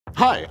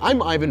Hi,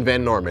 I'm Ivan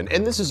Van Norman,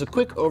 and this is a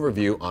quick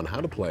overview on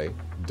how to play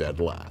Dead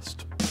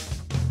Last.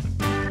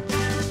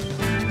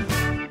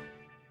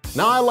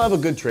 Now, I love a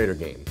good traitor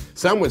game.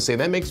 Some would say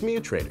that makes me a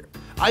traitor.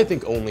 I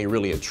think only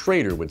really a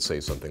traitor would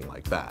say something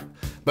like that.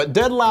 But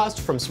Dead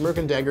Last from Smirk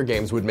and Dagger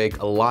Games would make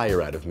a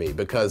liar out of me,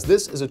 because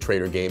this is a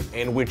traitor game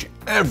in which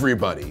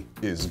everybody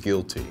is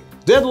guilty.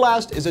 Dead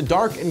Last is a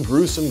dark and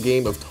gruesome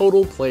game of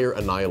total player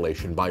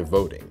annihilation by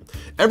voting.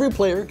 Every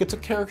player gets a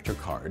character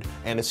card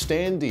and a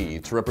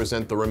standee to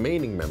represent the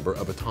remaining member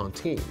of a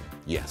tontine.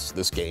 Yes,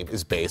 this game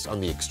is based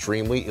on the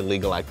extremely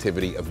illegal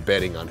activity of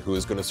betting on who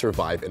is going to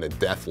survive in a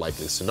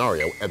death-likely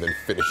scenario and then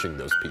finishing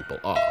those people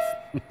off.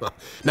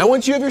 Now,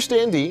 once you have your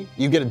standee,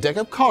 you get a deck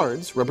of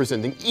cards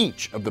representing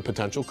each of the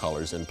potential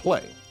colors in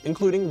play,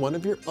 including one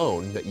of your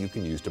own that you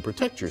can use to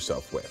protect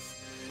yourself with.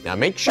 Now,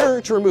 make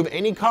sure to remove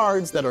any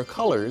cards that are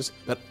colors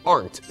that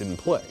aren't in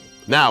play.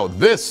 Now,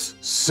 this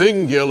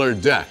singular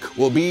deck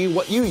will be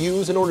what you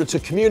use in order to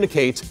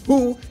communicate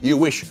who you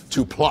wish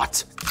to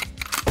plot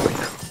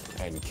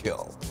and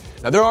kill.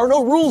 Now, there are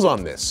no rules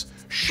on this.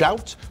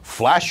 Shout,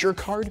 flash your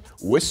card,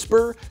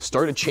 whisper,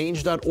 start a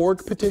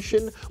change.org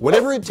petition,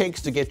 whatever it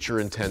takes to get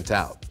your intent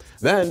out.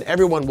 Then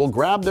everyone will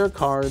grab their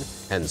card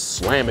and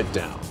slam it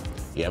down.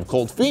 You have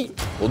cold feet?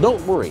 Well,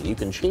 don't worry, you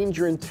can change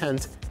your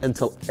intent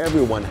until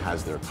everyone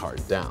has their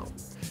card down.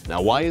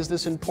 Now, why is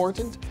this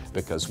important?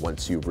 Because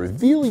once you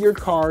reveal your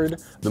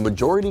card, the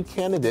majority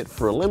candidate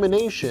for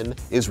elimination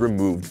is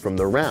removed from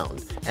the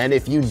round. And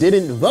if you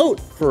didn't vote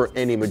for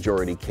any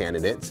majority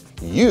candidates,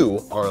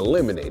 you are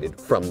eliminated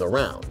from the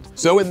round.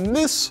 So in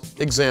this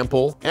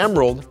example,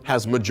 Emerald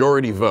has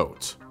majority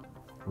vote.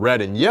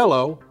 Red and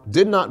yellow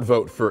did not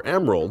vote for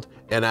Emerald,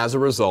 and as a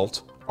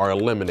result, are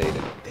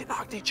eliminated. They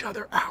knocked each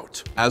other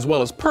out. As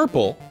well as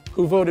purple,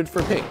 who voted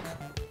for pink.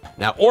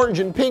 Now, orange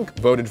and pink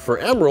voted for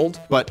Emerald,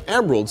 but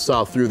Emerald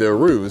saw through their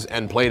ruse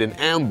and played an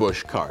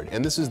ambush card,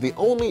 and this is the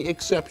only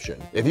exception.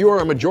 If you are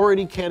a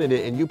majority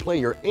candidate and you play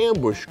your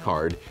ambush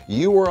card,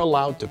 you are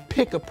allowed to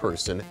pick a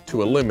person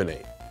to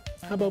eliminate.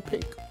 How about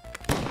pink?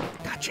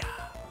 Gotcha.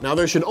 Now,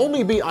 there should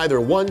only be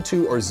either 1,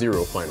 2, or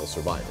 0 final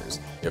survivors.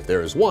 If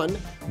there is 1,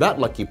 that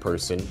lucky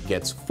person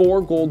gets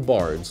 4 gold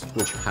bars,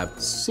 which have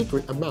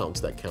secret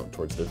amounts that count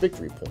towards their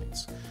victory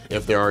points.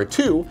 If there are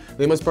 2,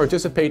 they must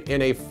participate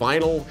in a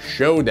final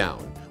showdown,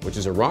 which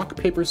is a rock,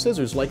 paper,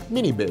 scissors-like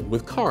mini-bid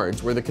with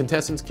cards where the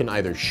contestants can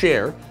either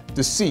share,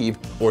 deceive,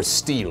 or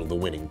steal the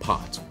winning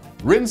pot.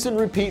 Rinse and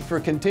repeat for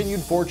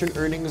continued fortune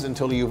earnings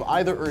until you've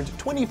either earned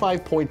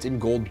 25 points in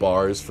gold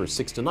bars for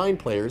 6 to 9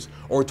 players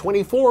or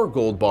 24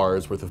 gold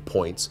bars worth of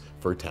points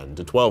for 10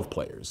 to 12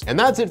 players. And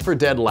that's it for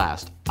Dead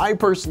Last. I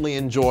personally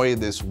enjoy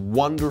this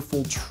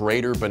wonderful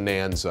traitor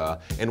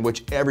bonanza in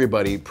which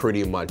everybody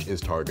pretty much is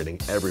targeting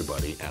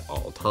everybody at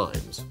all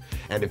times.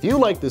 And if you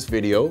like this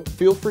video,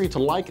 feel free to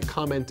like,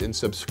 comment, and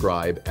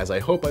subscribe, as I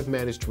hope I've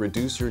managed to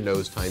reduce your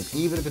nose time,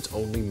 even if it's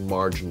only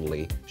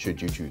marginally,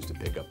 should you choose to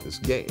pick up this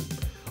game.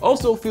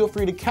 Also, feel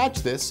free to catch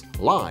this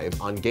live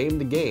on Game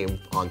to Game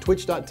on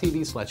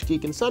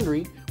twitch.tv/Geek and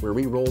Sundry, where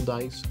we roll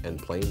dice and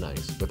play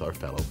nice with our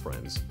fellow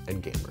friends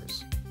and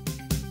gamers.